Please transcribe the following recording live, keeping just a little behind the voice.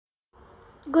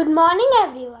Good morning,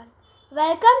 everyone.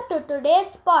 Welcome to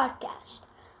today's podcast.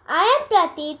 I am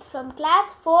Prateeth from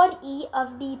Class 4E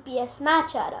of DPS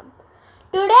Nacharam.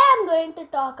 Today I am going to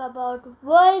talk about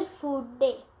World Food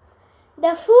Day.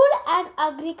 The Food and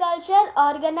Agriculture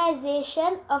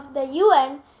Organization of the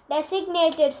UN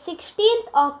designated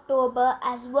 16th October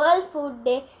as World Food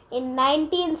Day in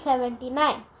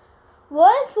 1979.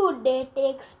 World Food Day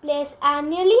takes place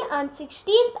annually on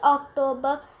 16th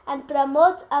October and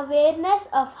promotes awareness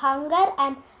of hunger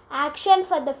and action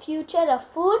for the future of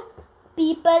food,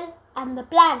 people, and the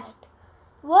planet.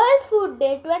 World Food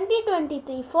Day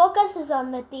 2023 focuses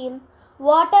on the theme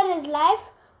Water is Life,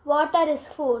 Water is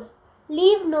Food.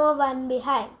 Leave no one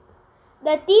behind.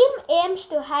 The theme aims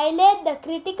to highlight the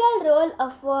critical role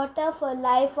of water for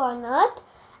life on Earth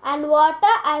and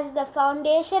water as the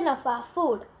foundation of our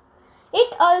food.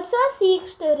 It also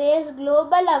seeks to raise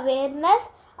global awareness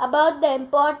about the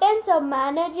importance of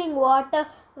managing water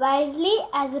wisely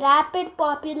as rapid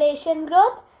population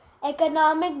growth,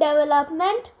 economic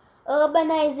development,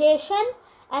 urbanization,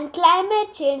 and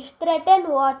climate change threaten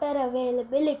water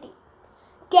availability.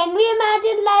 Can we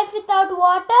imagine life without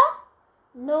water?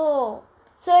 No.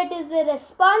 So it is the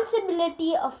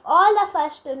responsibility of all of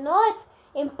us to know its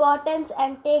importance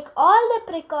and take all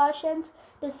the precautions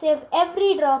to save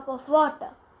every drop of water.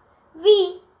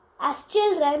 We, as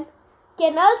children,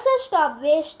 can also stop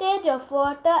wastage of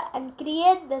water and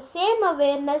create the same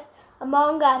awareness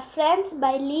among our friends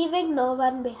by leaving no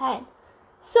one behind.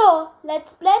 So,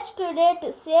 let's pledge today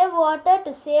to save water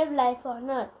to save life on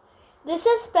earth. This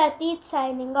is Prateeth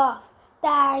signing off.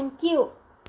 Thank you.